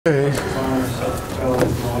Okay.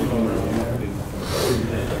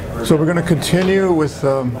 So we're going to continue with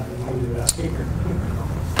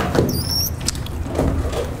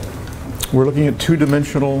we're looking at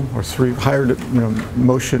two-dimensional or three higher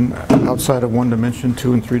motion outside of one dimension,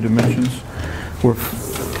 2 and 3 dimensions. We're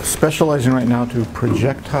specializing right now to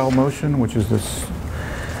projectile motion, which is this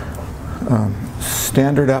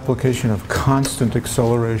standard application of constant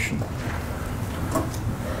acceleration.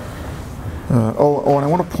 And I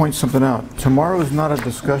want to point something out. Tomorrow is not a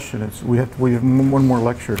discussion. We have one more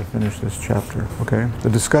lecture to finish this chapter. Okay. The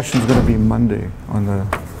discussion is going to be Monday on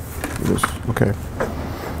this. Okay.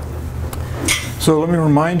 So let me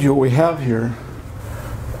remind you what we have here.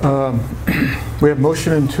 We have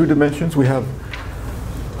motion in 2 dimensions. We have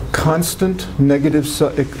constant negative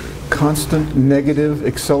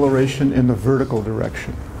acceleration in the vertical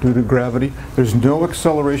direction due to gravity. There's no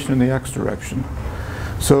acceleration in the x direction.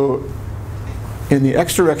 So in the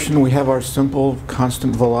x direction, we have our simple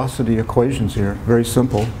constant velocity equations here. Very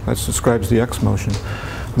simple. That describes the x motion.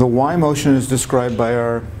 The y motion is described by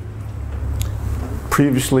our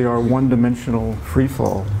one-dimensional free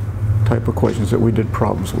fall type equations that we did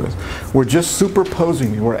problems with. We're just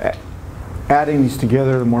superposing. We're adding these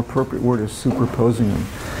together. The more appropriate word is superposing them.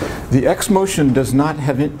 The x motion does not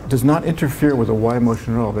interfere with the y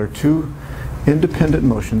motion at all. They're two independent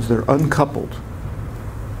motions. They're uncoupled.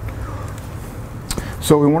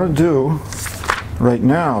 So what we want to do right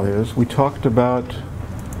now is, we talked about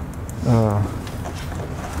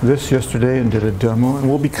this yesterday and did a demo, and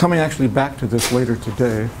we'll be coming actually back to this later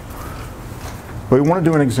today. But we want to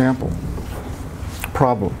do an example of a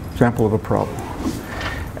problem.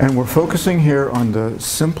 And we're focusing here on the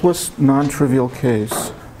simplest non-trivial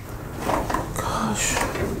case. Gosh,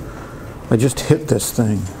 I just hit this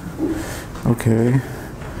thing. Okay.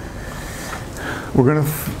 We're going to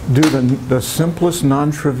do the simplest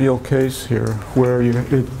non-trivial case here, where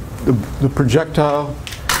the projectile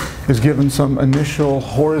is given some initial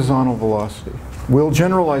horizontal velocity. We'll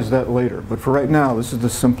generalize that later, but for right now, this is the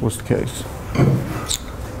simplest case.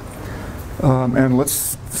 And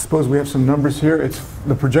let's suppose we have some numbers here.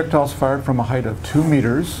 The projectile is fired from a height of 2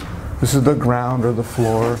 meters. This is the ground or the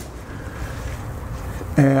floor.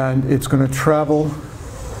 And it's going to travel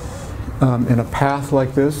in a path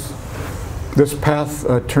like this. This path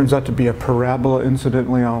turns out to be a parabola.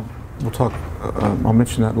 Incidentally, I'll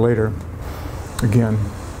mention that later again.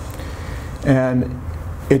 And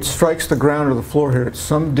it strikes the ground or the floor here at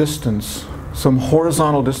some distance, some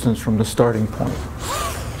horizontal distance from the starting point.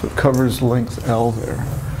 So it covers length L there.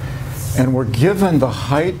 And we're given the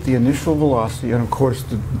height, the initial velocity, and of course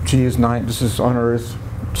the g is 9. This is on Earth,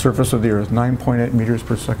 surface of the Earth, 9.8 meters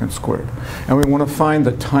per second squared. And we want to find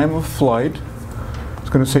the time of flight. It's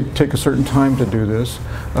going to take a certain time to do this.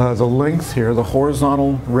 The length here, the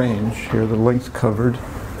horizontal range here, the length covered,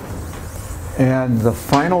 and the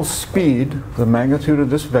final speed, the magnitude of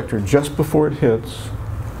this vector just before it hits,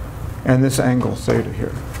 and this angle theta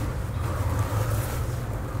here.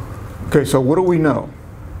 Okay, so what do we know?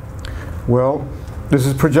 Well, this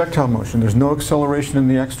is projectile motion. There's no acceleration in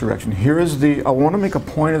the x direction. Here is I want to make a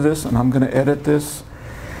point of this, and I'm going to edit this.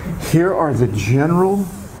 Here are the general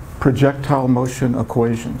projectile motion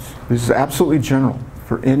equations. This is absolutely general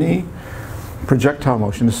for any projectile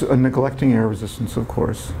motion. This is neglecting air resistance, of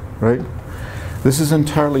course, right? This is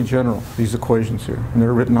entirely general, these equations here, and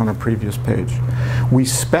they're written on a previous page. We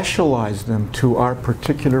specialize them to our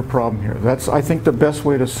particular problem here. That's, I think, the best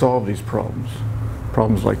way to solve these problems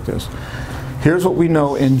like this. Here's what we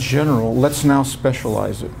know in general. Let's now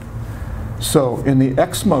specialize it. So in the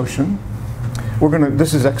x motion,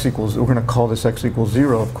 this is x equals, we're going to call this x equals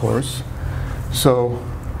 0, of course. So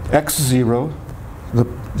x0,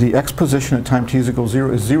 the x position at time t is equal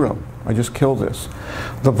 0 is 0. I just killed this.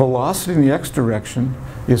 The velocity in the x direction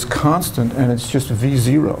is constant, and it's just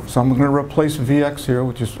v0. So I'm going to replace vx here,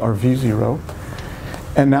 which is our v0.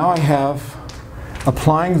 And now I have,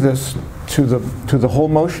 applying this to the whole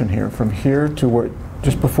motion here, from here to where,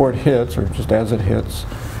 just before it hits, or just as it hits,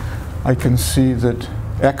 I can see that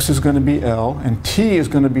x is going to be L, and t is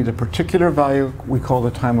going to be the particular value we call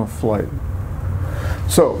the time of flight.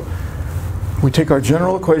 So we take our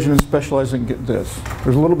general equation and specialize it and get this.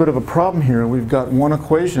 There's a little bit of a problem here. We've got one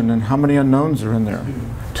equation, and how many unknowns are in there?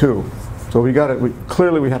 2. So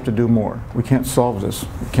clearly we have to do more. We can't solve this.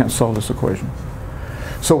 We can't solve this equation.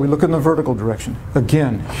 So we look in the vertical direction.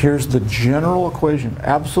 Again, here's the general equation,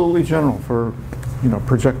 absolutely general for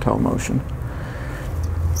projectile motion.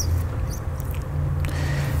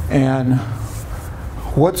 And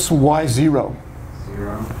what's y0?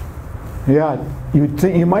 0. Yeah,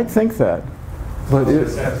 you might think that. But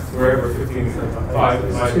wherever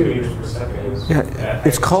 5 meters per second is. Yeah,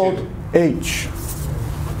 it's called H.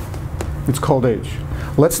 It's called H.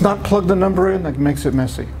 Let's not plug the number in, that makes it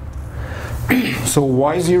messy. So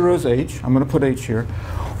y0 is h. I'm going to put h here.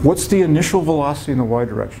 What's the initial velocity in the y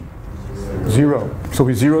direction? 0. So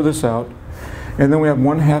we zero this out. And then we have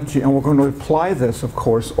 1/2 g, and we're going to apply this, of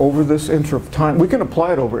course, over this interval of time. We can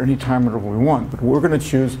apply it over any time interval we want, but we're going to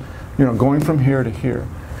choose, going from here to here.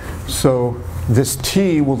 So this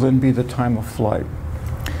t will then be the time of flight.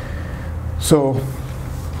 So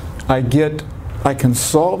I can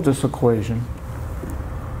solve this equation.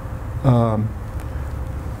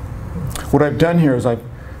 What I've done here is I've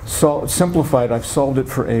simplified, I've solved it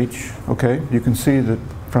for h, okay? You can see that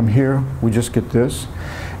from here we just get this.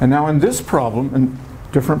 And now in this problem, and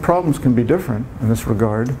different problems can be different in this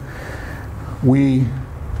regard, we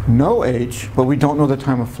know h, but we don't know the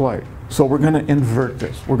time of flight. So we're going to invert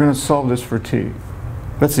this. We're going to solve this for t.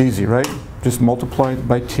 That's easy, right? Just multiply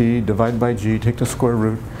by t, divide by g, take the square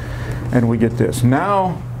root, and we get this.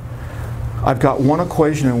 Now, I've got one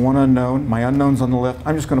equation and one unknown. My unknown's on the left.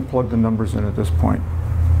 I'm just going to plug the numbers in at this point.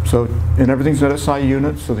 So, and everything's at SI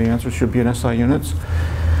units, so the answer should be in SI units.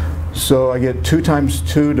 So I get 2 times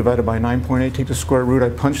 2 divided by 9.8, take the square root. I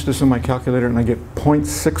punch this in my calculator and I get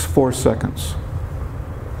 0.64 seconds.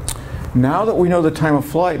 Now that we know the time of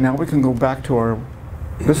flight, now we can go back to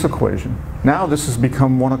this equation. Now this has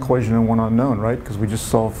become one equation and one unknown, right? Because we just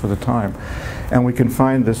solved for the time. And we can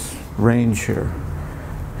find this range here.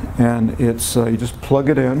 And it's, you just plug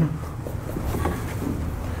it in,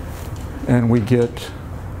 and we get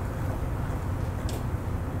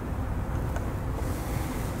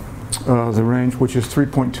the range, which is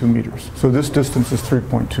 3.2 meters. So this distance is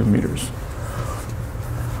 3.2 meters.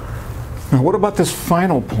 Now what about this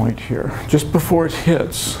final point here? Just before it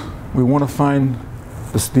hits, we want to find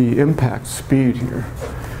the impact speed here.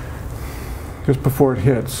 Just before it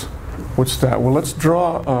hits. What's that? Well, let's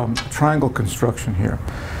draw a triangle construction here.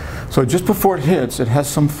 So just before it hits, it has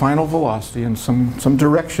some final velocity and some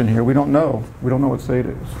direction here. We don't know. We don't know what theta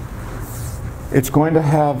is. It's going to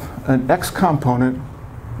have an x component,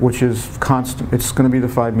 which is constant. It's going to be the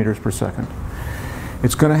 5 meters per second.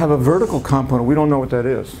 It's going to have a vertical component. We don't know what that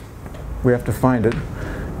is. We have to find it.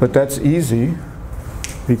 But that's easy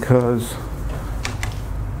because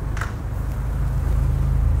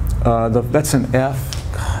that's an f.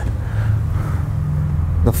 God.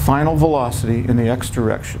 The final velocity in the x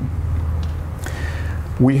direction.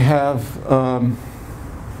 We have, so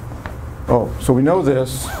we know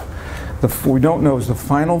this. What we don't know is the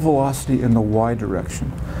final velocity in the y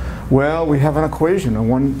direction. Well, we have an equation,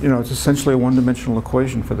 it's essentially a one-dimensional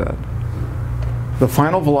equation for that. The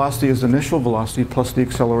final velocity is the initial velocity plus the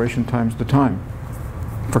acceleration times the time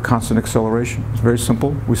for constant acceleration. It's very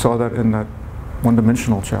simple. We saw that in that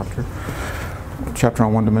one-dimensional chapter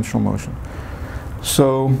on one-dimensional motion.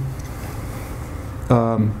 So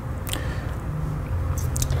I'm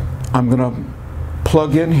going to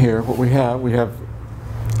plug in here what we have. We have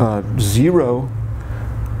 0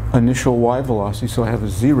 initial y velocity, so I have a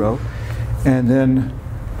 0. And then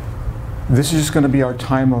this is just going to be our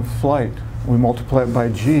time of flight. We multiply it by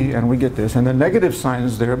g and we get this. And the negative sign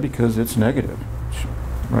is there because it's negative,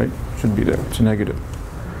 right? Should be there. It's negative.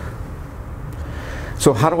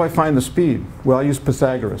 So how do I find the speed? Well, I use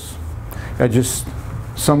Pythagoras. I just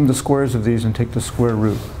sum the squares of these and take the square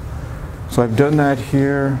root. So I've done that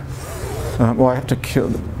here. Well, I have to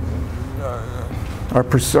kill.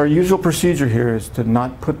 Our usual procedure here is to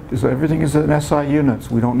not put, everything is in SI units.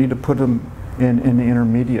 We don't need to put them in any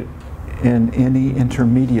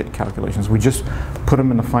intermediate calculations. We just put them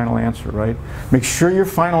in the final answer, right? Make sure your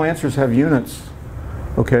final answers have units,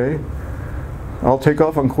 okay? I'll take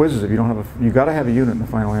off on quizzes if you don't have you got to have a unit in the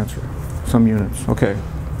final answer. Some units, okay.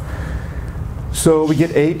 So we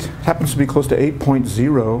get 8, happens to be close to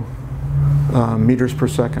 8.0 meters per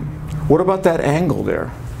second. What about that angle there?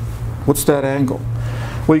 What's that angle?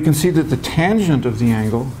 Well, you can see that the tangent of the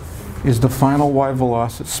angle is the final y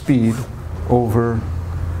velocity speed over,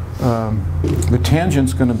 the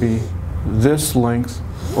tangent's going to be this length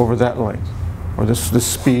over that length, or this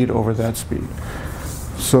speed over that speed.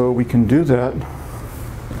 So we can do that.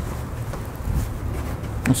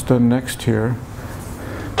 What's done next here?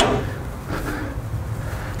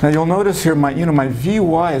 Now you'll notice here my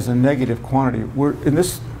Vy is a negative quantity.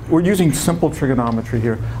 We're using simple trigonometry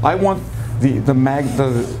here. I want the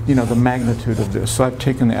magnitude of this, so I've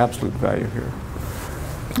taken the absolute value here.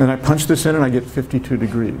 And I punch this in and I get 52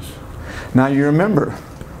 degrees. Now you remember,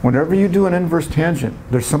 whenever you do an inverse tangent,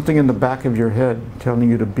 there's something in the back of your head telling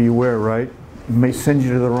you to beware, right? It may send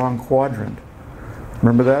you to the wrong quadrant.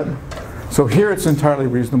 Remember that? So here it's entirely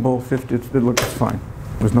reasonable. 50, it looks fine.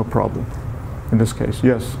 There's no problem in this case.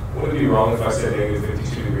 Yes? Would it be wrong if I said negative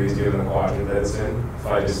 52 degrees given the quadrant that it's in, if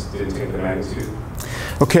I just didn't take the magnitude?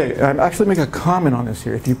 Okay, I'm actually making a comment on this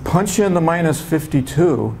here. If you punch in the minus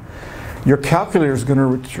 52, your calculator is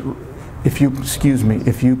going to, if you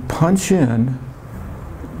punch in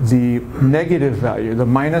the negative value, the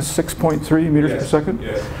minus 6.3 meters per second,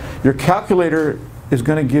 yes. Your calculator is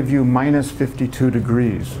going to give you minus 52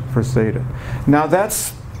 degrees for theta. Now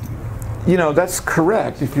that's, that's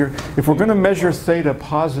correct. If we're going to measure theta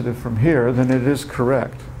positive from here, then it is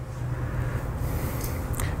correct.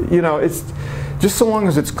 It's just so long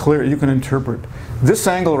as it's clear, you can interpret. This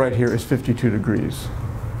angle right here is 52 degrees,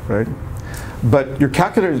 right? But your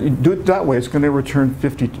calculator, you do it that way, it's going to return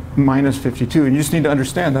minus 52. And you just need to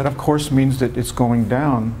understand that, of course, means that it's going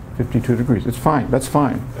down 52 degrees. It's fine. That's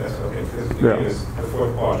fine. That's okay. Yeah. It's the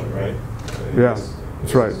fourth quadrant, right? Yeah,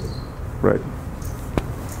 that's right. Right.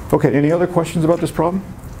 Okay, any other questions about this problem?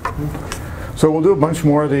 So we'll do a bunch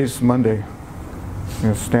more of these Monday.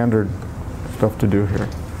 Standard stuff to do here.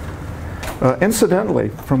 Incidentally,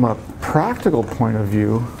 from a practical point of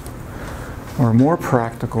view, or more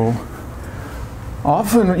practical,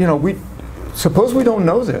 often, suppose we don't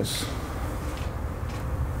know this.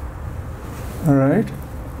 All right?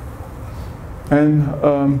 And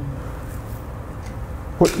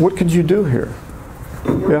what could you do here?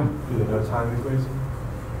 Yeah? Do the no time equation?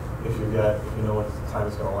 If you know what time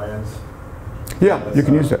it's going to land? Yeah, you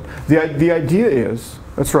can use that. The idea is,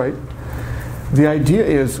 that's right. The idea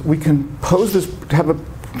is we can pose this,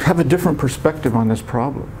 have a different perspective on this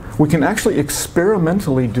problem. We can actually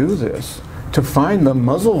experimentally do this to find the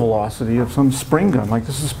muzzle velocity of some spring gun, like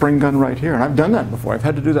this is a spring gun right here. And I've done that before. I've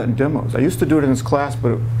had to do that in demos. I used to do it in this class,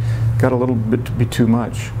 but it got a little bit to be too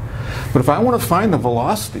much. But if I want to find the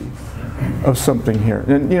velocity of something here,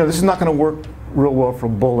 and this is not going to work real well for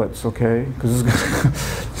bullets, okay? Because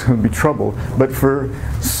it's going to be trouble. But for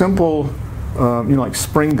simple, like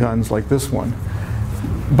spring guns like this one,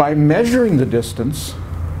 by measuring the distance,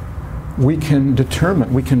 we can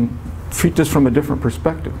determine, we can treat this from a different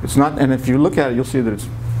perspective. It's not, and if you look at it, you'll see that it's,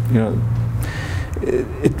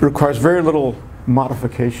 it requires very little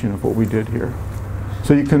modification of what we did here.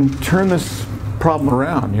 So you can turn this problem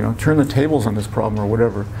around, turn the tables on this problem or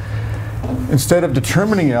whatever. Instead of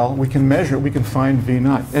determining L, we can measure, we can find V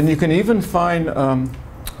naught. And you can even find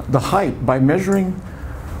the height by measuring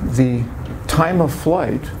the time of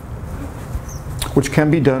flight, which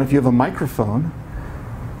can be done if you have a microphone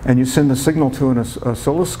and you send the signal to an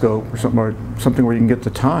oscilloscope or something where you can get the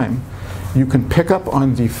time. You can pick up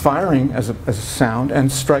on the firing as a sound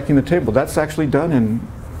and striking the table. That's actually done in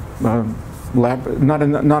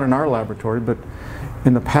not in our laboratory, but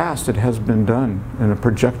in the past it has been done in a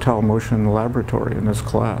projectile motion laboratory in this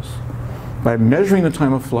class. By measuring the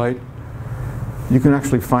time of flight, you can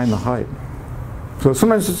actually find the height. So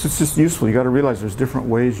sometimes it's just useful. You got to realize there's different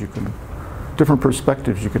ways different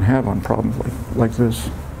perspectives you can have on problems like this.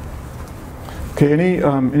 Okay,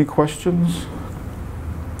 any questions?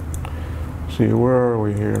 Let's see, where are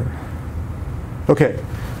we here? Okay,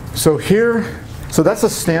 so that's a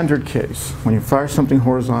standard case. When you fire something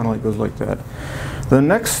horizontally, it goes like that. The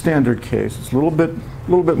next standard case, it's a little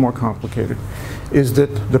bit more complicated, is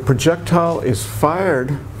that the projectile is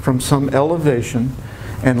fired from some elevation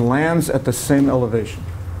and lands at the same elevation.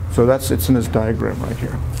 So it's in this diagram right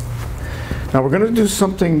here. Now we're going to do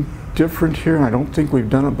something different here, and I don't think we've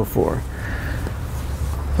done it before.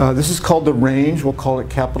 This is called the range. We'll call it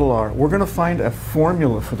capital R. We're going to find a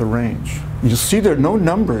formula for the range. You'll see there are no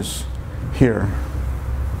numbers here,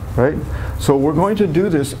 right? So we're going to do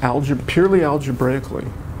this purely algebraically.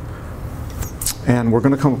 And we're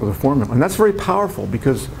going to come up with a formula. And that's very powerful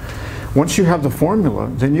because once you have the formula,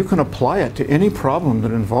 then you can apply it to any problem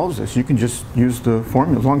that involves this. You can just use the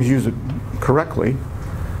formula, as long as you use it correctly.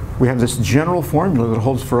 We have this general formula that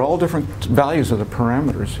holds for all different values of the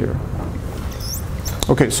parameters here.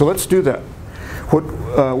 Okay, so let's do that. We're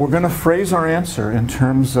going to phrase our answer in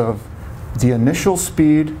terms of the initial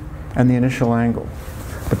speed and the initial angle.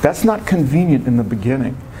 But that's not convenient in the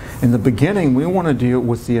beginning. In the beginning, we want to deal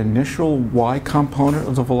with the initial y component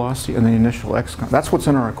of the velocity and the initial x component. That's what's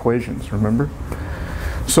in our equations, remember?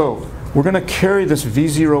 So we're going to carry this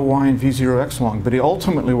v0y and v0x along, but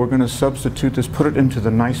ultimately we're going to substitute this, put it into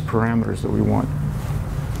the nice parameters that we want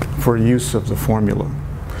for use of the formula.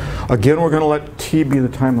 Again, we're going to let t be the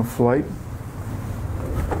time of flight.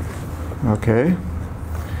 Okay.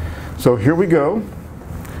 So here we go.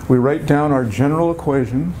 We write down our general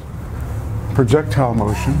equations, projectile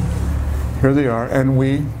motion. Here they are, and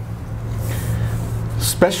we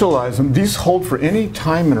specialize them. These hold for any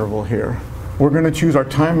time interval here. We're going to choose our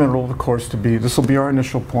time interval, of course, to be, this will be our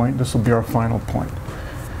initial point, this will be our final point.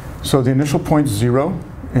 So the initial point is 0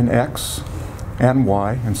 in x and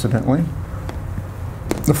y, incidentally.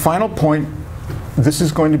 The final point, this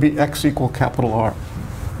is going to be x equal capital R.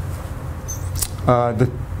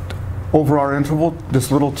 Over our interval,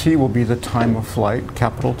 this little t will be the time of flight,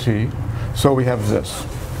 capital T. So we have this.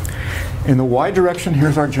 In the y direction,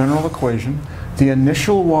 here's our general equation. The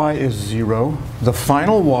initial y is 0. The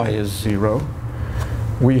final y is 0.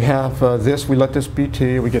 We have this, we let this be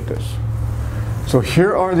t, we get this. So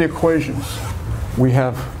here are the equations. We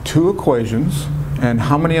have two equations, and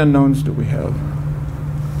how many unknowns do we have?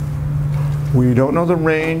 We don't know the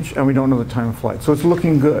range, and we don't know the time of flight. So it's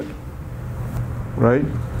looking good, right?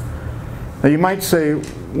 Now you might say,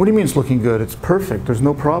 what do you mean it's looking good? It's perfect, there's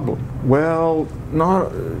no problem. Well,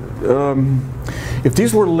 not, if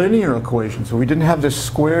these were linear equations, so we didn't have this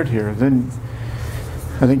squared here, then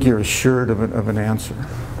I think you're assured of an answer.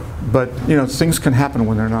 But you know, things can happen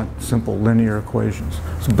when they're not simple linear equations.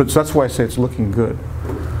 So that's why I say it's looking good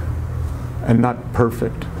and not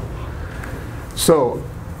perfect. So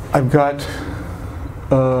I've got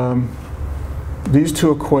these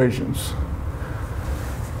two equations.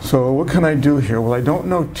 So what can I do here? Well, I don't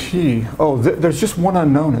know t. Oh, there's just one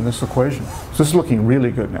unknown in this equation. So this is looking really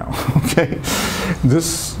good now. Okay,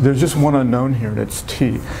 there's just one unknown here, and it's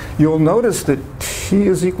t. You'll notice that t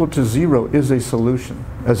is equal to 0 is a solution,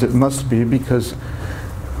 as it must be, because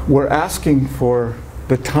we're asking for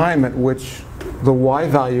the time at which the y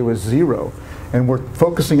value is 0, and we're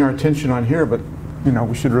focusing our attention on here. But you know,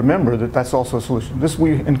 we should remember that that's also a solution.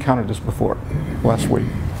 We encountered this before last week.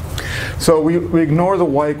 So we ignore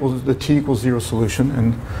the t equals 0 solution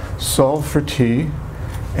and solve for t,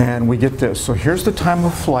 and we get this. So here's the time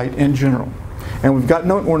of flight in general. And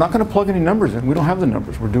we're not going to plug any numbers in. We don't have the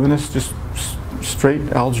numbers. We're doing this just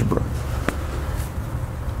straight algebra.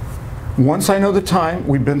 Once I know the time,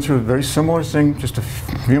 we've been through a very similar thing just a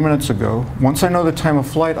few minutes ago. Once I know the time of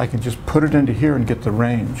flight, I can just put it into here and get the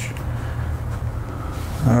range.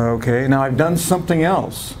 Okay, now I've done something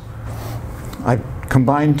else. I've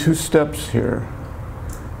combined two steps here.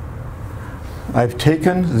 I've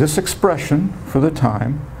taken this expression for the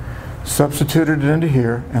time, substituted it into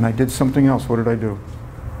here, and I did something else. What did I do?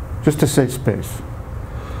 Just to save space.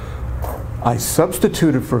 I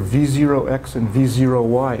substituted for v0x and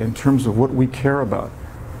v0y in terms of what we care about,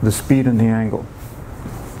 the speed and the angle.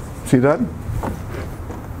 See that?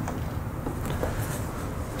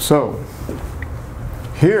 So,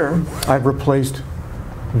 here I've replaced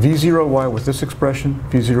v0y with this expression,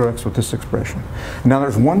 v0x with this expression. Now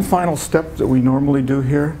there's one final step that we normally do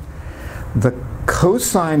here. The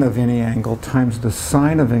cosine of any angle times the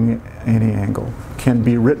sine of any angle can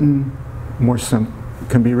be written in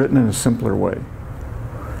a simpler way.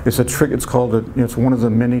 It's a trick. It's called it's one of the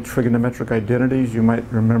many trigonometric identities. You might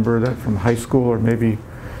remember that from high school, or maybe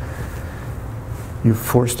you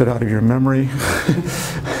forced it out of your memory.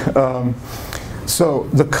 So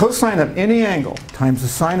the cosine of any angle times the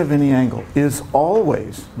sine of any angle is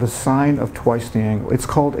always the sine of twice the angle. It's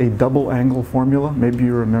called a double angle formula. Maybe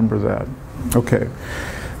you remember that. Okay.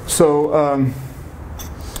 So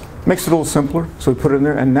makes it a little simpler. So we put it in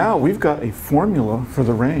there, and now we've got a formula for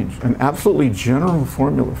the range, an absolutely general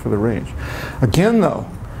formula for the range. Again, though,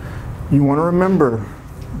 you want to remember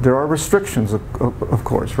there are restrictions, of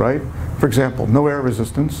course, right? For example, no air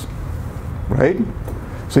resistance, right?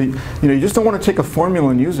 So you just don't want to take a formula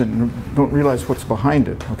and use it and don't realize what's behind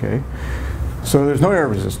it, okay? So there's no air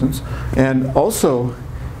resistance, and also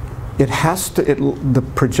the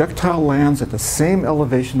projectile lands at the same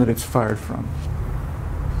elevation that it's fired from.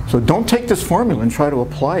 So don't take this formula and try to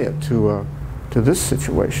apply it to this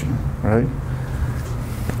situation, right?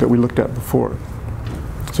 That we looked at before.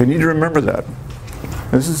 So you need to remember that.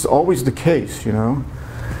 This is always the case, you know.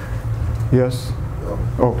 Yes?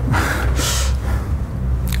 Oh.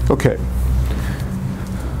 Okay,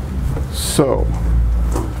 so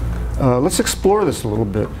let's explore this a little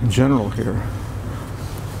bit in general here.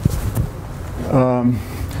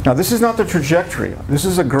 Now this is not the trajectory. This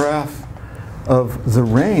is a graph of the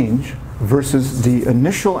range versus the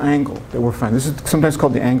initial angle that we're finding. This is sometimes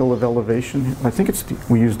called the angle of elevation. I think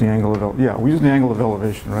we use the angle of we use the angle of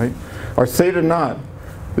elevation, right? Our theta naught.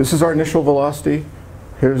 This is our initial velocity.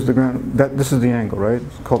 Here's the ground. This is the angle, right?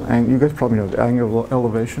 It's called angle. You guys probably know the angle of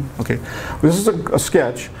elevation. Okay, this is a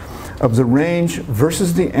sketch of the range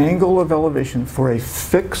versus the angle of elevation for a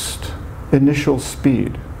fixed initial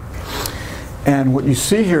speed. And what you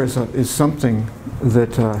see here is something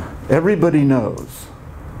that everybody knows.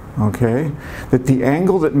 okay, that the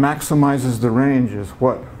angle that maximizes the range is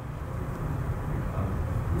what?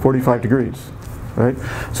 45 degrees, right?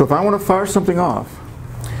 So if I want to fire something off,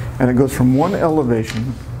 and it goes from one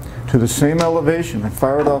elevation to the same elevation, I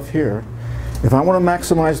fire it off here, if I want to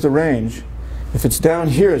maximize the range, if it's down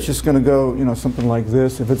here, it's just going to go, you know, something like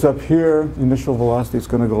this. If it's up here, the initial velocity is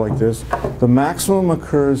going to go like this. The maximum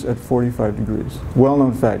occurs at 45 degrees.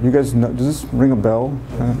 Well-known fact. You guys know, does this ring a bell?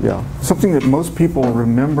 Yeah. Something that most people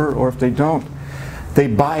remember, or if they don't, they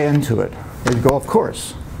buy into it. They go, of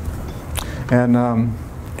course. And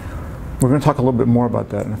we're going to talk a little bit more about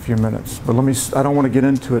that in a few minutes. But I don't want to get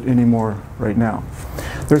into it anymore right now.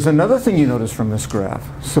 There's another thing you notice from this graph.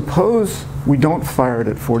 Suppose we don't fire it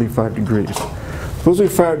at 45 degrees. Suppose we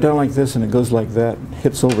fire it down like this and it goes like that,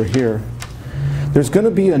 hits over here. There's going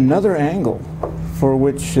to be another angle for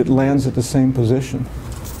which it lands at the same position,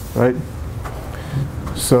 right?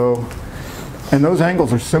 So, and those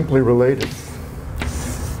angles are simply related.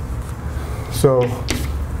 So,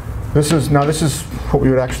 this is what we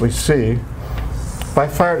would actually see. If I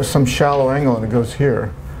fire it at some shallow angle and it goes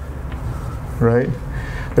here, right?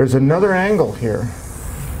 There's another angle here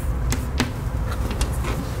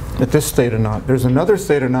at this theta naught. There's another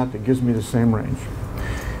theta naught that gives me the same range.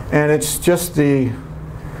 And it's just the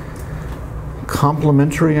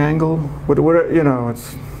complementary angle. You know,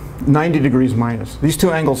 it's 90 degrees minus. These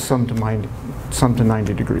two angles sum to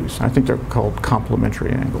 90 degrees. I think they're called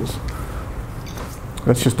complementary angles.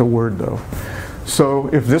 That's just a word, though. So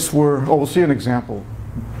if this were, we'll see an example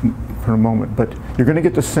for a moment, but you're going to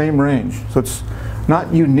get the same range. So it's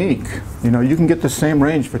not unique. You know, you can get the same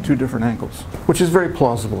range for two different angles, which is very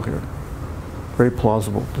plausible here. Very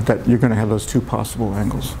plausible that you're going to have those two possible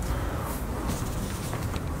angles.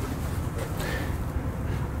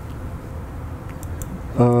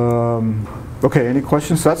 Okay, any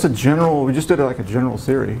questions? So that's a general, we just did like a general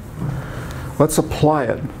theory. Let's apply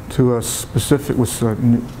it to a specific,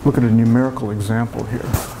 look at a numerical example here.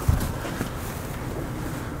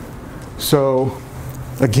 So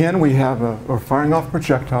again, we have we're firing off a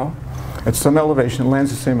projectile at some elevation, it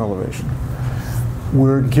lands at the same elevation.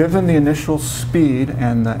 We're given the initial speed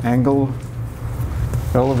and the angle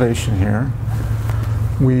elevation here.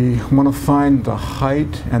 We want to find the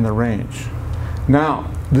height and the range.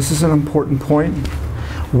 Now, this is an important point.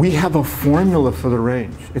 We have a formula for the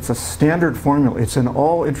range. It's a standard formula. It's in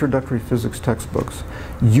all introductory physics textbooks.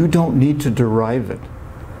 You don't need to derive it.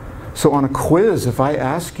 So on a quiz, if I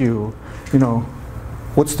ask you, you know,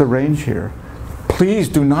 what's the range here? Please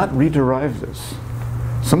do not rederive this.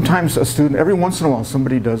 Sometimes a student, every once in a while,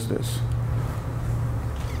 somebody does this.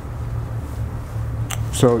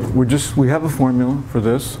 So we have a formula for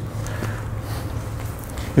this.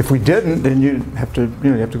 If we didn't, then you have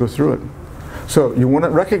to go through it. So you want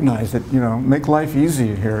to recognize that, you know, make life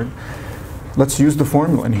easy here. Let's use the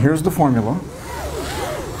formula, and here's the formula.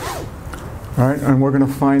 All right, and we're going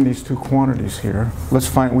to find these two quantities here.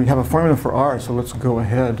 We have a formula for R, so let's go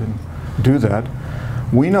ahead and do that.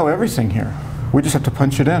 We know everything here. We just have to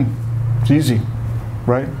punch it in. It's easy,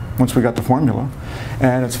 right? Once we got the formula.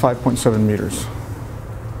 And it's 5.7 meters.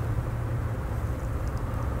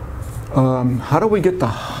 How do we get the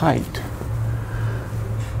height?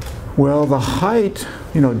 Well, the height,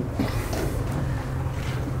 you know,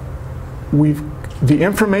 the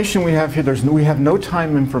information we have here, we have no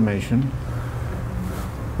time information,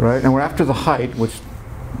 right? And we're after the height, which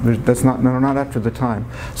we're not after the time.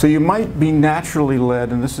 So you might be naturally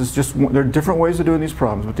led, and this is just, there are different ways of doing these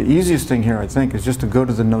problems, but the easiest thing here, I think, is just to go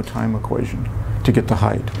to the no time equation to get the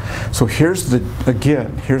height. So here's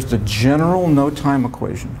the general no time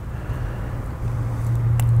equation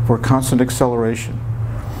for constant acceleration.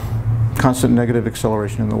 Constant negative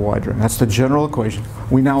acceleration in the y direction. That's the general equation.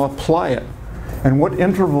 We now apply it. And what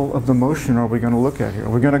interval of the motion are we going to look at here? Are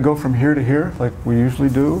we going to go from here to here like we usually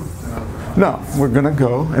do? No, we're going to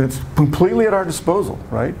go, and it's completely at our disposal,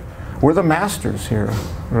 right? We're the masters here,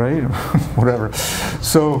 right? Whatever.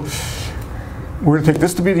 So we're going to take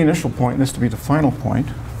this to be the initial point and this to be the final point.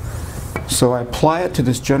 So I apply it to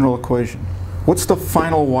this general equation. What's the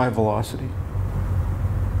final y velocity?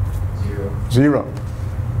 0.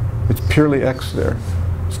 It's purely x there.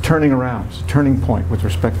 It's turning around. It's a turning point with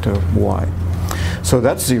respect to y. So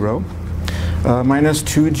that's 0. Minus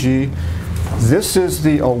 2g. This is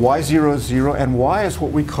the y0 is 0, and y is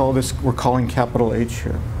what we call this, we're calling capital H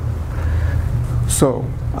here. So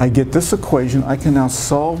I get this equation. I can now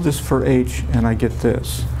solve this for h, and I get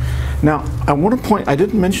this. Now, I want to point, I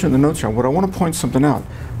didn't mention in the notes here, but I want to point something out.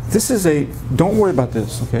 This is don't worry about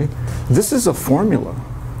this, okay? This is a formula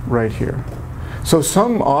right here. So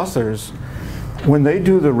some authors, when they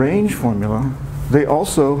do the range formula, they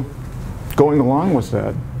also, going along with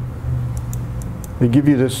that, they give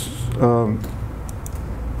you this,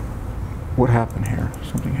 what happened here?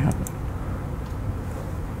 Something happened.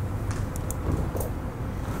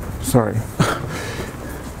 Sorry.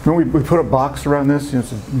 No, we put a box around this. You know,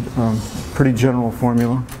 it's a pretty general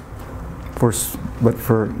formula,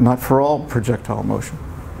 but not for all projectile motion.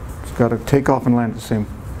 It's got to take off and land at the same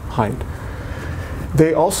height.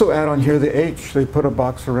 They also add on here the h. They put a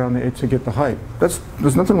box around the h to get the height.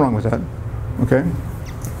 There's nothing wrong with that. Okay.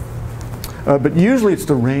 But usually it's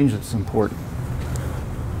the range that's important.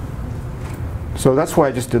 So that's why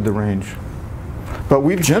I just did the range. But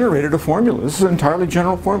we've generated a formula. This is an entirely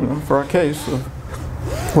general formula for our case of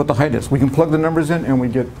what the height is. We can plug the numbers in and we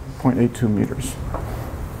get 0.82 meters.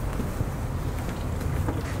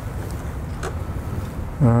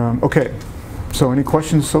 Okay, so any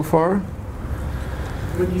questions so far?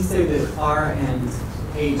 When you say that R and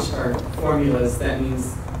H are formulas, that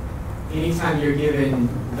means anytime you're given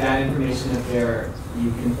that information up there,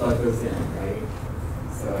 you can plug those in, right?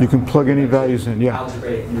 So You can plug any values in, yeah.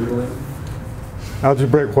 Algebraic noodling.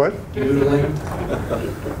 Algebraic what? Noodling.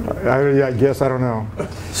 Yeah, I guess, I don't know.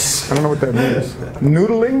 I don't know what that means.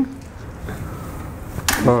 Noodling?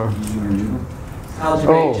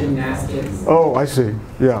 Algebraic gymnastics. Oh, I see,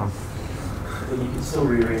 yeah. But you can still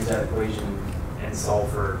rearrange that equation and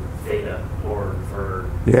solve for theta or for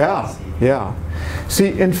Yeah, C. yeah.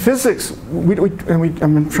 See, in physics,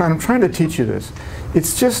 I'm trying to teach you this.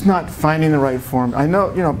 It's just not finding the right form. I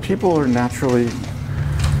know, you know, people are naturally,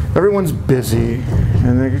 everyone's busy,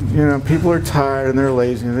 and they, you know, people are tired and they're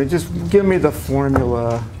lazy, and they just give me the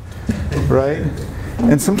formula, right?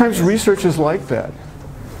 And sometimes research is like that.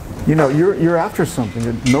 You know, you're after something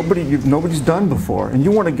that nobody's done before, and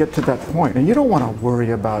you want to get to that point, and you don't want to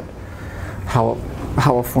worry about how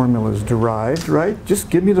a formula is derived, right?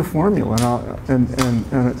 Just give me the formula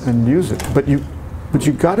and use it. But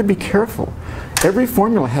you got to be careful. Every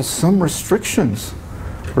formula has some restrictions,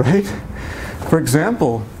 right? For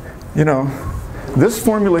example, you know, this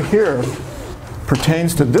formula here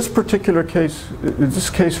pertains to this particular case,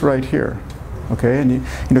 this case right here. Okay, and you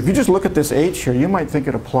know, if you just look at this h here, you might think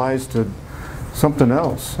it applies to something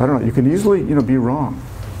else. I don't know. You can easily, you know, be wrong.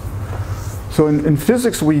 So in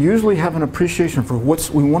physics, we usually have an appreciation for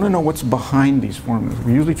we want to know what's behind these formulas.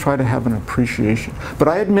 We usually try to have an appreciation. But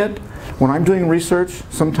I admit, when I'm doing research,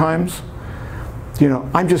 sometimes, you know,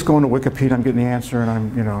 I'm just going to Wikipedia, I'm getting the answer, and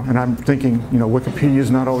I'm thinking, you know, Wikipedia is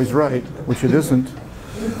not always right, which it isn't.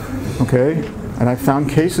 Okay, and I found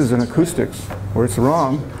cases in acoustics where it's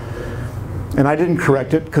wrong. And I didn't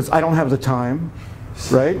correct it because I don't have the time,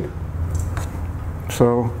 right?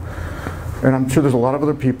 So, and I'm sure there's a lot of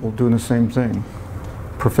other people doing the same thing.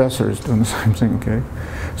 Professors doing the same thing, okay?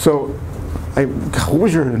 So, what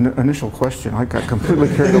was your initial question? I got completely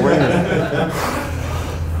carried away.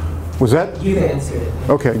 Was that? You answered it.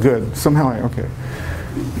 Okay, good. Somehow okay.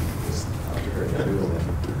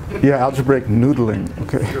 Yeah, algebraic noodling,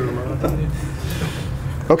 okay.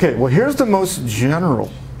 Okay, well here's the most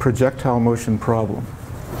general projectile motion problem.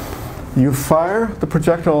 You fire the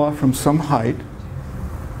projectile off from some height.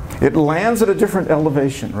 It lands at a different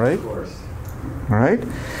elevation, right? Of course. All right?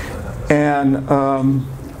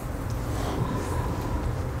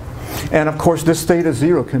 And of course this theta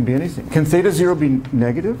 0 can be anything. Can theta 0 be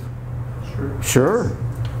negative? Sure. Sure.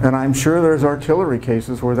 And I'm sure there's artillery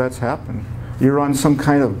cases where that's happened. You're on some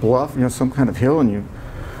kind of bluff, you know, some kind of hill, and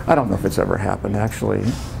I don't know if it's ever happened actually.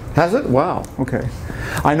 Has it? Wow, okay.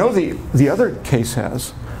 I know the other case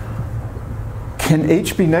has. Can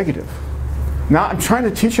H be negative? Now I'm trying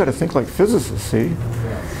to teach you how to think like physicists, see?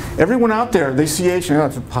 Everyone out there, they see H and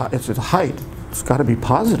it's a height. It's got to be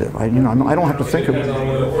positive. I don't have to think of it.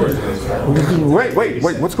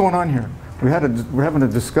 Wait, what's going on here? We're having a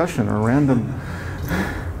discussion, a random.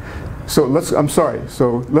 So I'm sorry,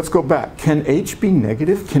 so let's go back. Can H be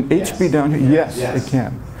negative? Can H be down here? Yes, it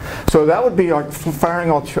can. So that would be firing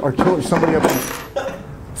artillery,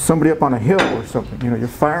 somebody up on a hill or something. You know, you're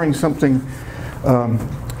firing something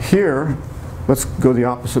here. Let's go the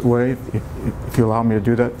opposite way, if you allow me to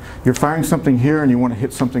do that. You're firing something here and you want to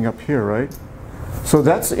hit something up here, right? So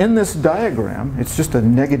that's in this diagram. It's just a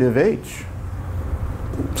negative H.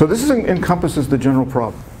 So this encompasses the general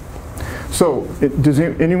problem. So does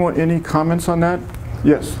anyone, any comments on that?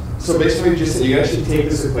 Yes? So basically you actually take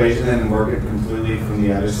this equation and work it completely from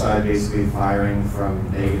the other side, basically firing from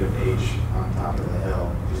negative H on top of the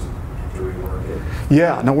hill. Just have to rework it.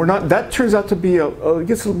 Yeah, no, we're not, that turns out to be, it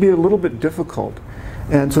gets to be a little bit difficult.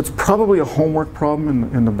 And so it's probably a homework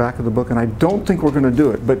problem in the back of the book, and I don't think we're going to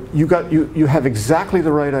do it. But you have exactly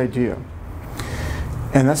the right idea.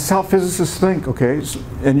 And that's how physicists think, okay?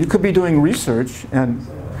 And you could be doing research, and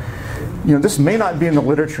you know, this may not be in the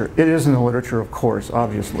literature. It is in the literature, of course,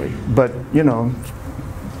 obviously. But, you know,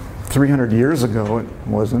 300 years ago it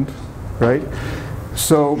wasn't, right?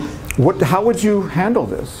 So how would you handle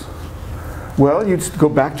this? Well, you'd go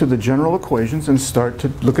back to the general equations and start to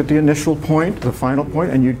look at the initial point, the final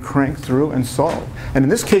point, and you'd crank through and solve. And in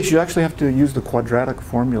this case, you actually have to use the quadratic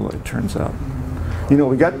formula, it turns out. You know,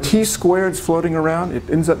 we got t squareds floating around. It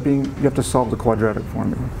ends up being, you have to solve the quadratic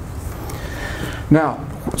formula. Now,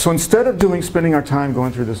 so instead of spending our time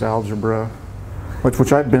going through this algebra,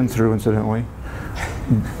 which I've been through incidentally,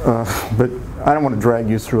 but I don't want to drag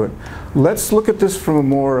you through it. Let's look at this from a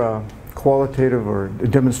more qualitative or a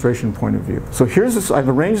demonstration point of view. So here's this, I've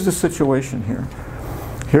arranged the situation here.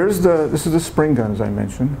 This is the spring gun, as I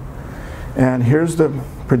mentioned. And here's the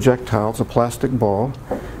projectile, it's a plastic ball.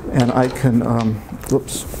 And I can, I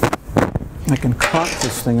can cock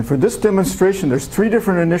this thing. And for this demonstration, there's 3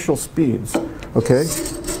 different initial speeds, okay?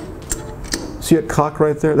 See it cock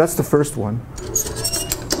right there? That's the first one.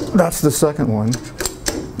 That's the second one.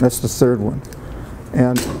 That's the third one.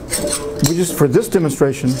 And we just, for this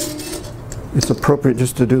demonstration, it's appropriate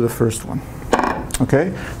just to do the first one.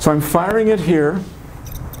 Okay? So I'm firing it here.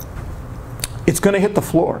 It's going to hit the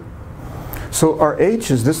floor. So our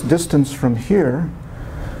h is this distance from here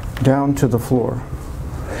down to the floor.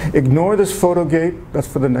 Ignore this photo gate. That's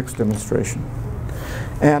for the next demonstration.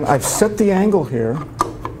 And I've set the angle here.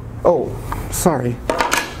 Oh, sorry.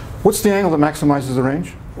 What's the angle that maximizes the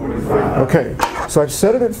range? 45. Okay. So I've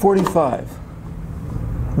set it at 45.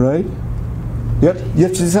 Right? Yep. You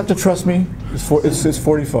just have to trust me. It's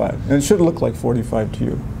 45. And it should look like 45 to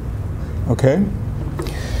you. Okay?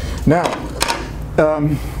 Now,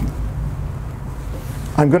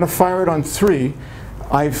 I'm going to fire it on 3.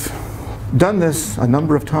 I've done this a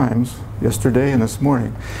number of times, yesterday and this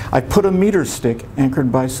morning. I put a meter stick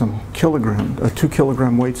anchored by some 2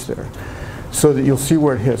 kilogram weights there, so that you'll see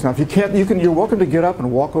where it hits. Now, if you can't, you're welcome to get up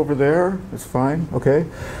and walk over there. It's fine, okay?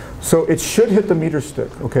 So it should hit the meter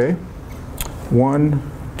stick, okay?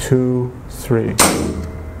 1, 2, 3.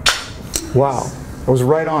 Wow, I was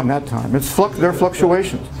right on that time. There are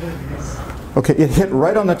fluctuations. Okay, it hit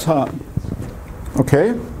right on the top.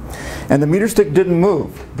 Okay? And the meter stick didn't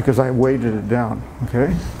move because I weighted it down.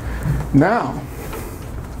 Okay? Now,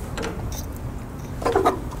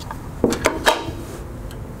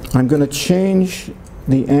 I'm going to change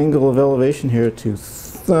the angle of elevation here to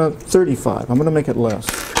 35. I'm going to make it less.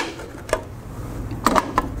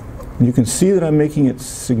 You can see that I'm making it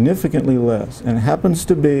significantly less, and it happens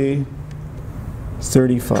to be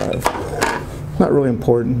 35. Not really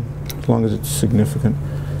important, as long as it's significant.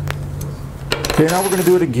 Okay, now we're going to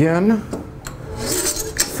do it again.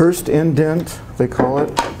 First indent, they call it.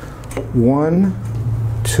 1,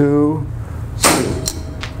 2, 3.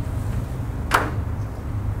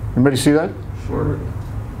 Anybody see that? Shorter.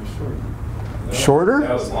 Shorter?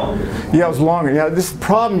 That was longer. Yeah, it was longer. Yeah, this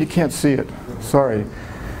problem, you can't see it. Sorry.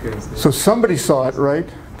 So somebody saw it, right?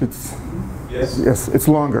 Yes. Yes, it's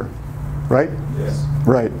longer, right? Yes.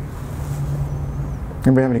 Right.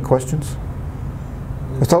 Anybody have any questions?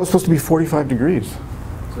 I thought it was supposed to be 45 degrees.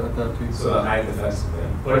 So the height affects it then.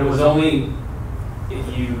 But it was only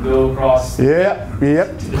if you go across Yep.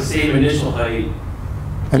 to the same initial height.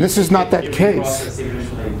 And this is not that if you cross case. that same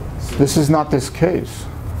initial height. So This is not this case.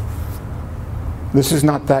 This is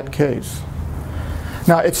not that case.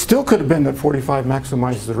 Now, it still could have been that 45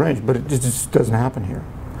 maximizes the range, but it just doesn't happen here.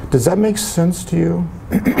 Does that make sense to you?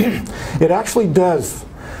 It actually does.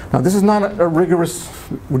 Now, this is not a rigorous,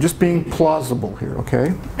 we're just being plausible here, okay?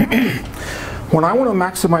 When I want to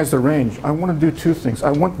maximize the range, I want to do 2 things. I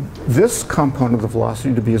want this component of the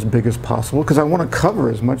velocity to be as big as possible, because I want to cover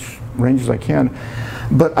as much range as I can.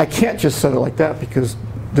 But I can't just set it like that, because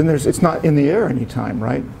then it's not in the air anytime,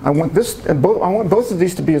 right? I want this, and I want both of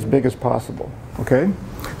these to be as big as possible, okay?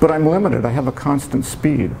 But I'm limited. I have a constant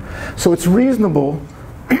speed. So it's reasonable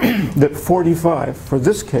that 45, for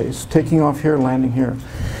this case, taking off here, landing here,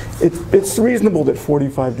 it's reasonable that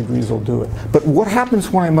 45 degrees will do it. But what happens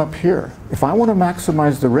when I'm up here? If I want to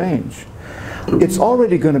maximize the range, it's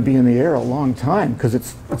already going to be in the air a long time because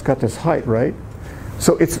it's got this height, right?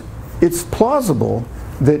 So it's plausible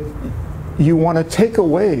that you want to take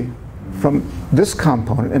away from this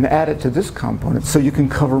component and add it to this component so you can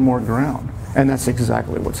cover more ground. And that's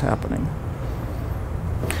exactly what's happening.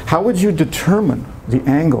 How would you determine the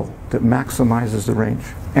angle that maximizes the range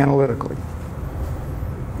analytically?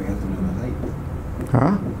 We have to know the height.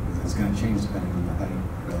 Huh? It's going to change depending on the height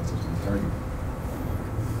relative to the target.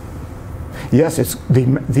 Yes, it's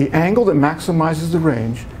the angle that maximizes the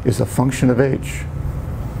range is a function of h.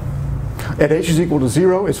 At h is equal to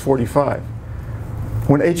 0, it's 45.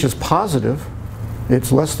 When h is positive,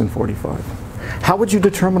 it's less than 45. How would you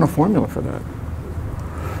determine a formula for that?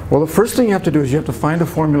 Well, the first thing you have to do is you have to find a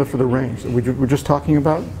formula for the range that we're just talking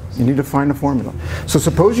about. You need to find a formula. So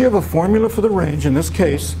suppose you have a formula for the range, in this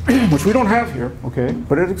case, which we don't have here, okay,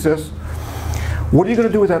 but it exists. What are you going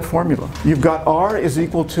to do with that formula? You've got r is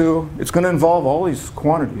equal to, it's going to involve all these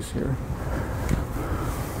quantities here,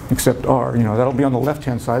 except r. You know, that'll be on the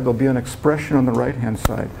left-hand side. There'll be an expression on the right-hand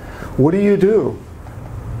side. What do you do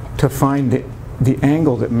to find the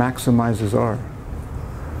angle that maximizes r?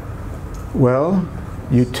 Well,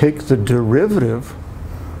 you take the derivative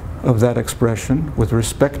of that expression with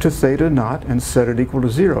respect to theta naught and set it equal to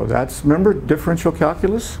 0. That's, remember differential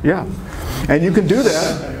calculus? Yeah. And you can do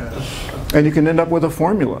that, and you can end up with a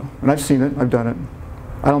formula. And I've seen it, I've done it.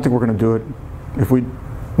 I don't think we're going to do it.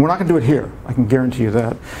 We're not going to do it here, I can guarantee you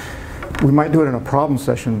that. We might do it in a problem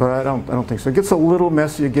session, but I don't think so. It gets a little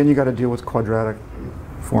messy. Again, you got to deal with quadratic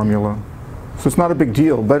formula. So it's not a big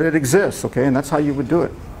deal, but it exists, okay? And that's how you would do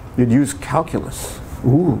it. You'd use calculus.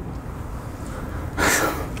 Ooh.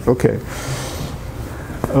 Okay.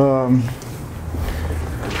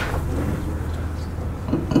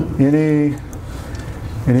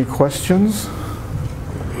 Any questions?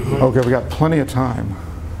 Okay, we got plenty of time.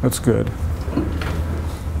 That's good.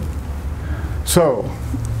 So,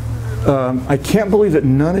 I can't believe that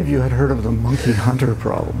none of you had heard of the monkey hunter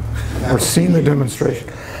problem or seen the demonstration.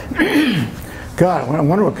 God, I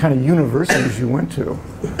wonder what kind of universities you went to.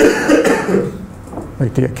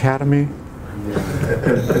 Like the academy?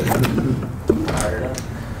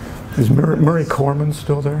 Is Murray Corman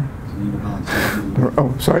still there?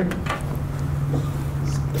 Oh, sorry?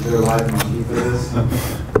 Is there a live monkey for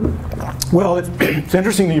this? Well, it's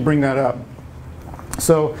interesting that you bring that up.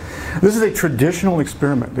 So this is a traditional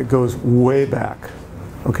experiment that goes way back.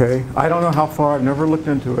 Okay, I don't know how far, I've never looked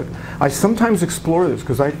into it. I sometimes explore this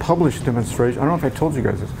because I publish demonstrations. I don't know if I told you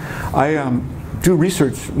guys this. I do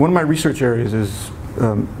research. One of my research areas is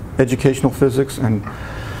educational physics, and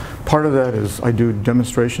part of that is I do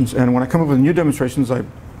demonstrations. And when I come up with new demonstrations, I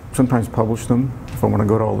sometimes publish them if I want to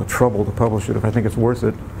go to all the trouble to publish it, if I think it's worth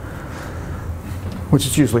it, which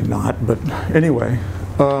it's usually not, but anyway.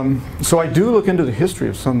 So I do look into the history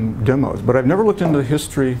of some demos, but I've never looked into the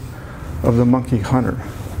history of the monkey hunter.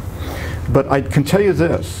 But I can tell you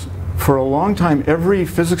this, for a long time every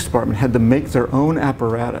physics department had to make their own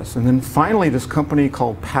apparatus, and then finally this company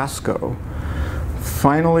called Pasco,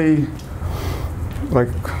 finally, like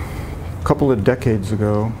a couple of decades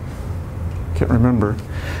ago, can't remember,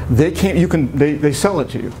 they sell it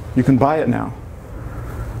to you. You can buy it now.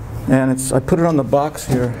 And I put it on the box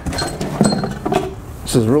here.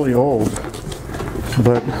 This is really old,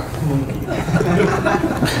 but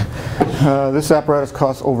this apparatus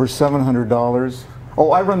costs over $700.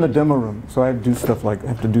 Oh, I run the demo room, so I have to do stuff like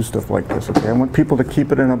this. Okay, I want people to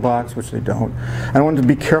keep it in a box, which they don't. I want to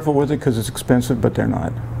be careful with it because it's expensive, but they're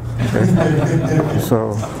not. Okay?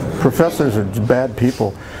 So professors are bad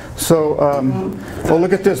people. So, well,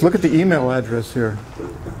 look at this. Look at the email address here.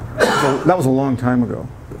 So that was a long time ago.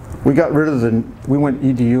 We got rid of we went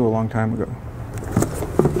EDU a long time ago.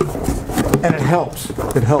 And it helps.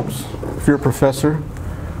 It helps. If you're a professor,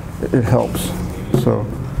 it helps. So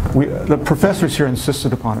the professors here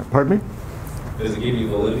insisted upon it. Pardon me? Does it give you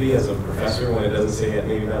validity as a professor when it doesn't say it,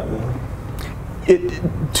 maybe not me?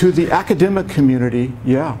 To the academic community,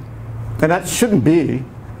 yeah. And that shouldn't be,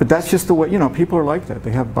 but that's just the way, you know, people are like that.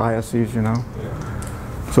 They have biases, you know.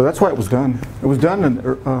 Yeah. So that's why it was done. It was done in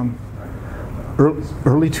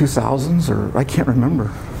early 2000s, or I can't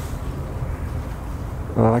remember.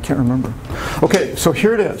 Okay, so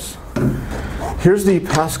here it is. Here's the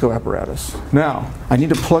Pasco apparatus. Now, I need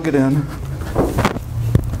to plug it in.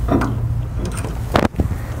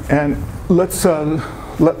 And let's,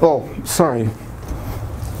 oh, sorry.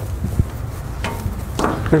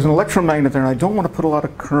 There's an electromagnet there, and I don't want to put a lot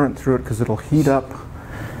of current through it because it'll heat up.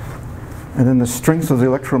 And then the strength of the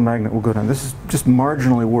electromagnet will go down. This is just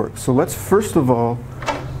marginally works. So let's first of all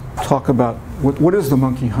talk about what is the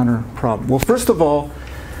monkey hunter problem. Well, first of all,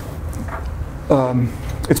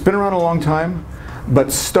 it's been around a long time, but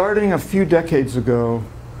starting a few decades ago,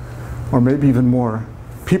 or maybe even more,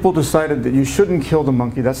 people decided that you shouldn't kill the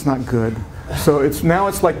monkey. That's not good. So now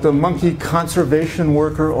it's like the monkey conservation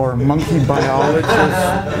worker or monkey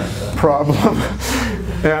biologist problem.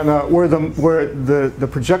 And where the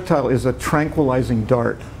projectile is a tranquilizing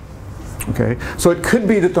dart. Okay, so it could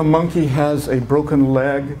be that the monkey has a broken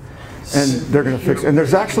leg, and they're going to fix it. And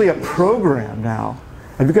there's actually a program now.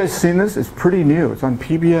 Have you guys seen this? It's pretty new. It's on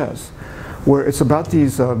PBS, where it's about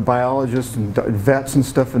these biologists and vets and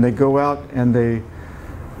stuff, and they go out and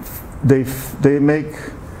they make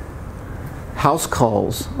house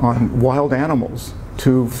calls on wild animals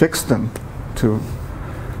to fix them. You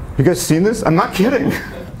guys seen this? I'm not kidding.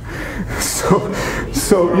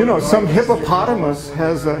 So you know, some hippopotamus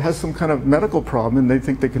has some kind of medical problem, and they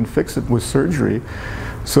think they can fix it with surgery.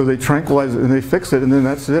 So they tranquilize it and they fix it, and then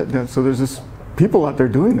that's it. And so there's this people out there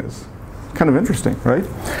doing this. Kind of interesting, right?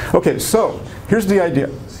 Okay, so here's the idea.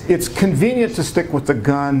 It's convenient to stick with the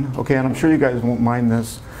gun. Okay, and I'm sure you guys won't mind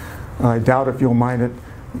this. I doubt if you'll mind it.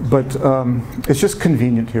 But it's just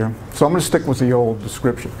convenient here. So I'm going to stick with the old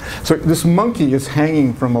description. So this monkey is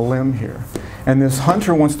hanging from a limb here. And this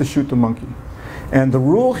hunter wants to shoot the monkey. And the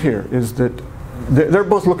rule here is that they're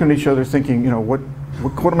both looking at each other thinking, you know, what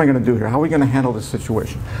am I going to do here? How are we going to handle this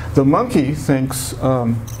situation? The monkey thinks,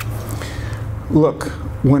 look,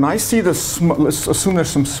 when I see the smoke, let's assume there's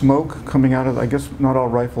some smoke coming out of, I guess not all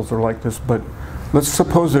rifles are like this, but let's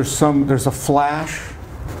suppose there's a flash.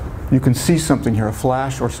 You can see something here, a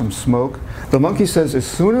flash or some smoke. The monkey says, as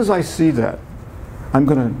soon as I see that, I'm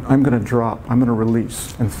gonna drop, I'm gonna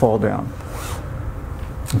release and fall down.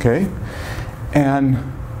 Okay? And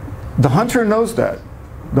the hunter knows that.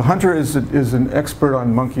 The hunter is an expert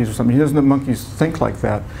on monkeys or something. He doesn't know monkeys think like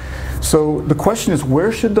that. So the question is,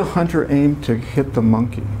 where should the hunter aim to hit the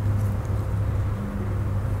monkey?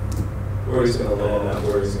 Where he's gonna land, not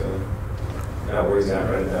where he's at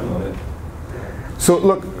right at that moment. So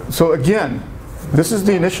look, so again, this is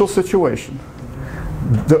the initial situation.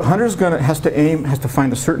 The hunter's has to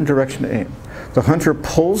find a certain direction to aim. The hunter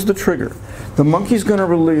pulls the trigger. The monkey's going to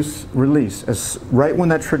release as right when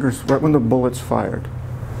the bullet's fired.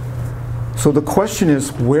 So the question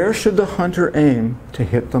is, where should the hunter aim to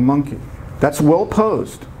hit the monkey? That's well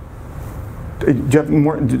posed. Do you have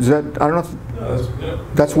more? Is that, I don't know.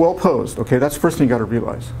 That's well posed. Okay, that's the first thing you got to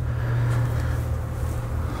realize.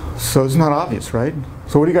 So it's not obvious, right?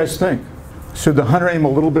 So what do you guys think? Should the hunter aim a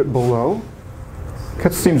little bit below?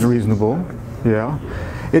 That seems reasonable. Yeah.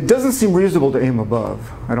 It doesn't seem reasonable to aim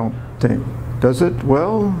above, I don't think. Does it?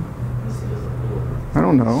 Well, I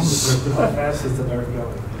don't know. How fast is the dart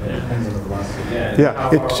going?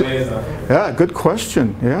 Yeah, good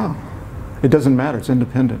question. Yeah. It doesn't matter. It's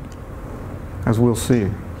independent, as we'll see.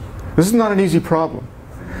 This is not an easy problem.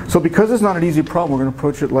 So because it's not an easy problem, we're going to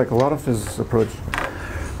approach it like a lot of physicists approach.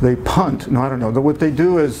 They punt. No, I don't know. What they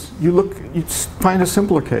do is you find a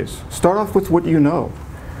simpler case. Start off with what you know.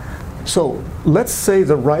 So let's say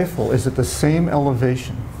the rifle is at the same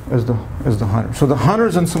elevation as the hunter. So the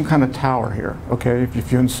hunter's in some kind of tower here, okay,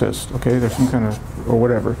 if you insist, okay, there's some kind of, or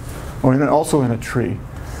whatever, or also in a tree.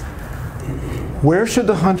 Where should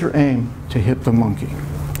the hunter aim to hit the monkey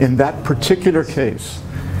in that particular case?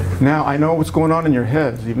 Now, I know what's going on in your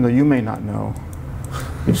heads, even though you may not know.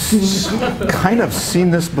 You've kind of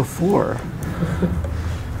seen this before.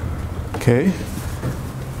 Okay?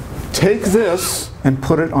 Take this and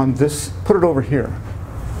put it on this, put it over here.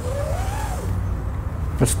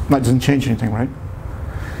 That doesn't change anything, right?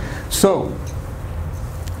 So,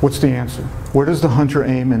 what's the answer? Where does the hunter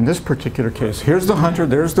aim in this particular case? Here's the hunter,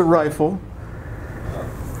 there's the rifle.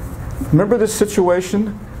 Remember this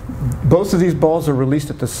situation? Both of these balls are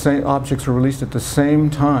released at the same, objects are released at the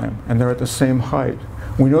same time, and they're at the same height.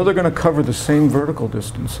 We know they're going to cover the same vertical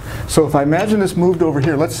distance. So if I imagine this moved over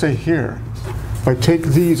here, let's say here, if I take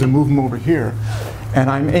these and move them over here, and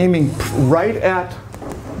I'm aiming right at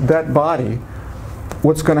that body,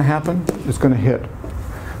 what's going to happen? It's going to hit.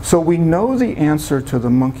 So we know the answer to the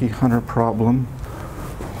monkey hunter problem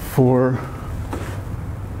for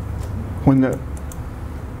when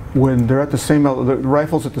they're at the same, the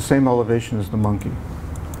rifle's at the same elevation as the monkey.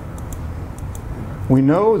 We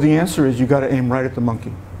know the answer is you got to aim right at the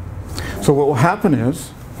monkey. So what will happen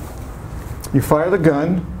is you fire the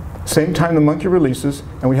gun, same time the monkey releases,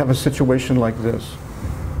 and we have a situation like this.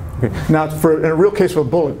 Okay. Now, in a real case of a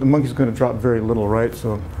bullet, the monkey's going to drop very little, right?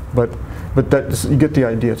 So, but you get the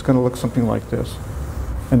idea. It's going to look something like this,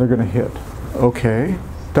 and they're going to hit. Okay,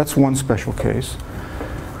 that's one special case.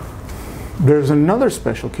 There's another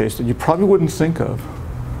special case that you probably wouldn't think of.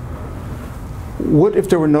 What if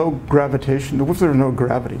there were no gravitation? What if there were no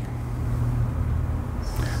gravity?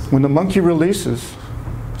 When the monkey releases,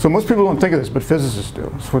 so most people don't think of this, but physicists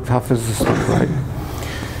do. It's how physicists think, right?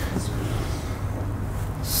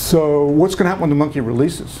 So what's going to happen when the monkey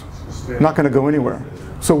releases? Not going to go anywhere.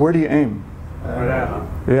 So where do you aim?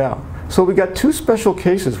 Yeah. So we got two special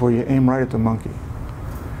cases where you aim right at the monkey.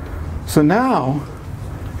 So now,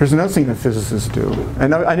 there's another thing that physicists do.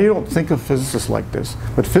 And I know you don't think of physicists like this,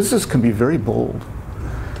 but physicists can be very bold.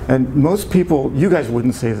 And most people, you guys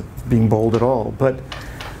wouldn't say that it's being bold at all, but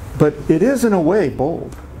it is in a way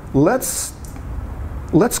bold. Let's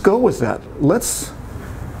go with that. Let's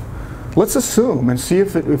assume and see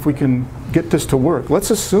if we can get this to work.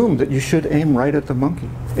 Let's assume that you should aim right at the monkey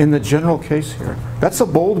in the general case here. That's a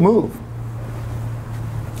bold move.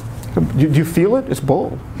 Do you feel it? It's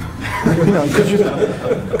bold.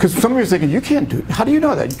 Because some of you are thinking, you can't do it. How do you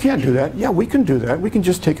know that? You can't do that. Yeah, we can do that. We can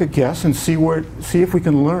just take a guess and see if we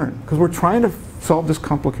can learn. Because we're trying to solve this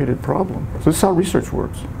complicated problem. So this is how research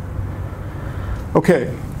works.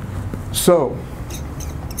 Okay, so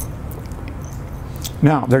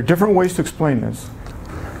now there are different ways to explain this.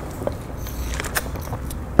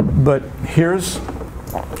 But here's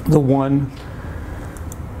the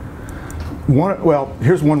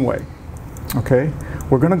here's one way. Okay,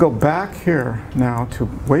 we're going to go back here now to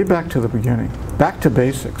way back to the beginning, back to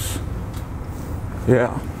basics.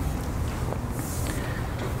 Yeah.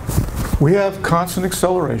 We have constant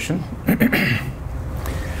acceleration.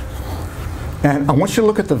 And I want you to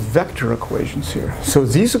look at the vector equations here. So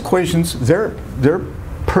these equations, they're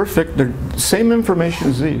perfect. They're same information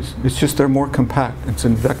as these. It's just they're more compact. It's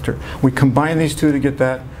in vector. We combine these two to get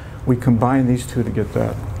that. We combine these two to get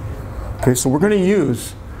that. Okay, so we're going to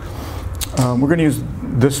use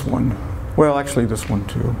this one. Well, actually, this one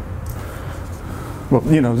too. Well,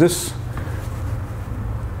 you know, this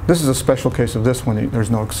is a special case of this one.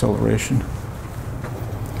 There's no acceleration.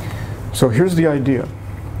 So here's the idea.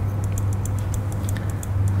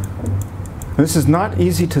 This is not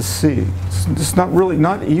easy to see. It's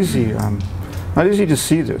not easy. Not easy to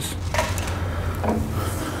see this.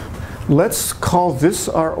 Let's call this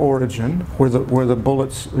our origin, where the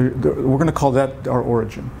bullets. We're going to call that our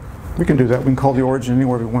origin. We can do that. We can call the origin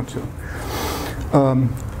anywhere we want to.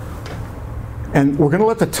 And we're going to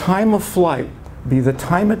let the time of flight be the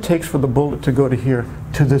time it takes for the bullet to go to here,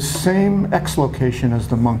 to the same x location as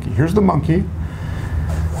the monkey. Here's the monkey.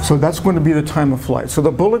 So that's going to be the time of flight. So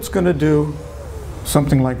the bullet's going to do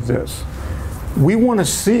something like this. We want to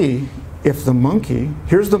see if the monkey,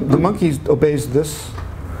 here's the monkey obeys this,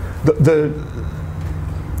 the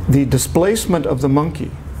displacement of the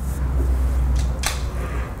monkey.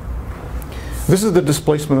 This is the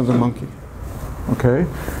displacement of the monkey, okay?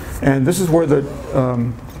 And this is where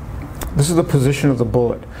this is the position of the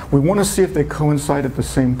bullet. We want to see if they coincide at the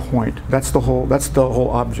same point. That's the whole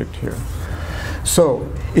object here. So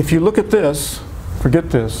if you look at this,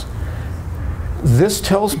 forget this. This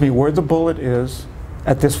tells me where the bullet is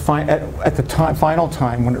at this final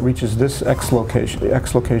time when it reaches this x location, the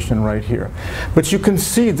x location right here. But you can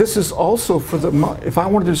see this is also for if I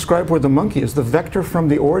wanted to describe where the monkey is, the vector from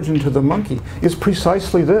the origin to the monkey is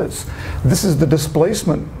precisely this. This is the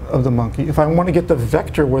displacement of the monkey. If I want to get the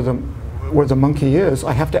vector where the monkey is,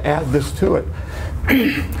 I have to add this to it.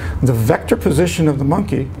 The vector position of the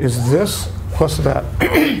monkey is this plus that.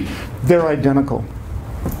 They're identical.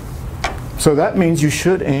 So that means you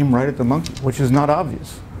should aim right at the monkey, which is not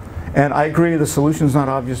obvious. And I agree the solution is not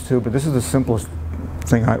obvious too, but this is the simplest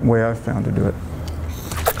way I've found to do it.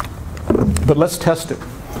 But let's test it.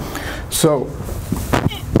 So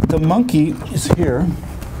the monkey is here,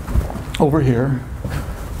 over here.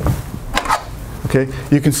 Okay,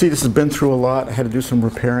 you can see this has been through a lot. I had to do some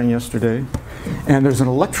repairing yesterday. And there's an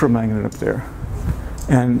electromagnet up there.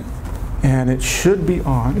 And it should be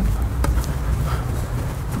on.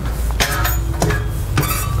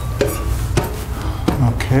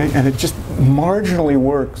 Okay, and it just marginally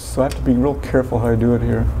works, so I have to be real careful how I do it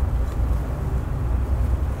here.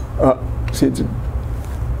 See, it's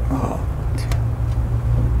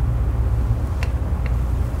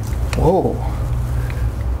whoa.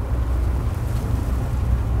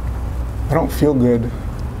 I don't feel good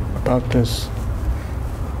about this.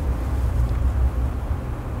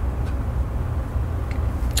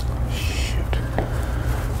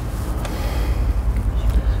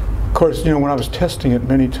 Of course, you know, when I was testing it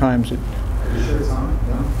many times, Are you sure it's on?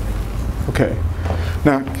 No? okay.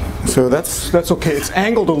 Now, so that's okay. It's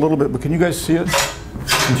angled a little bit, but can you guys see it?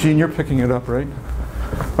 And Gene, you're picking it up, right?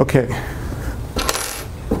 Okay.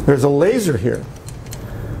 There's a laser here,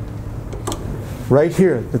 right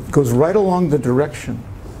here, that goes right along the direction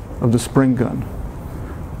of the spring gun.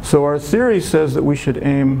 So our theory says that we should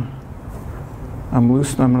aim. I'm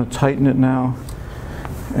loose. I'm going to tighten it now,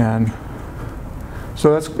 and.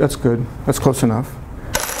 So that's good. That's close enough.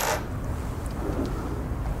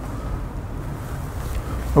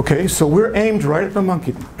 Okay, so we're aimed right at the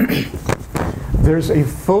monkey. There's a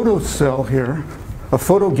photo cell here, a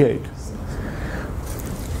photo gate.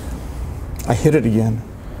 I hit it again.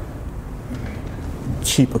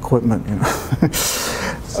 Cheap equipment, you know.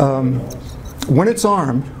 when it's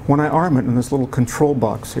armed, when I arm it in this little control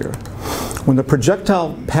box here, when the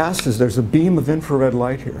projectile passes, there's a beam of infrared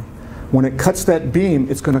light here. When it cuts that beam,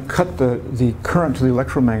 it's going to cut the current to the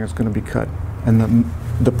electromagnet is going to be cut, and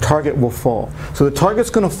the target will fall. So the target's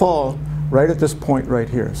going to fall right at this point right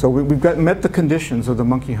here. So we've met the conditions of the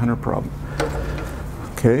monkey hunter problem.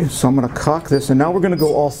 Okay, so I'm going to cock this, and now we're going to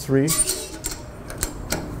go all three.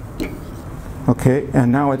 Okay, and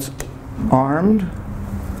now it's armed.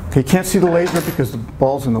 Okay, you can't see the laser because the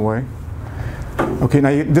ball's in the way. Okay,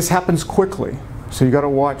 now this happens quickly, so you got to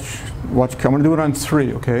watch. I'm going to do it on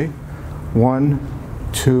three. Okay,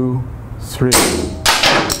 1, 2, 3.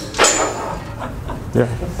 Yeah.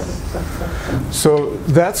 So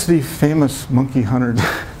that's the famous monkey hunter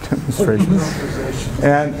demonstration.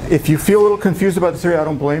 And if you feel a little confused about the theory, I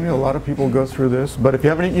don't blame you. A lot of people go through this. But if you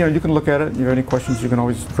have any, you can look at it. If you have any questions, you can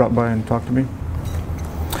always drop by and talk to me.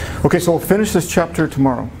 Okay, so we'll finish this chapter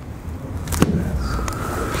tomorrow.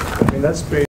 I mean, that's based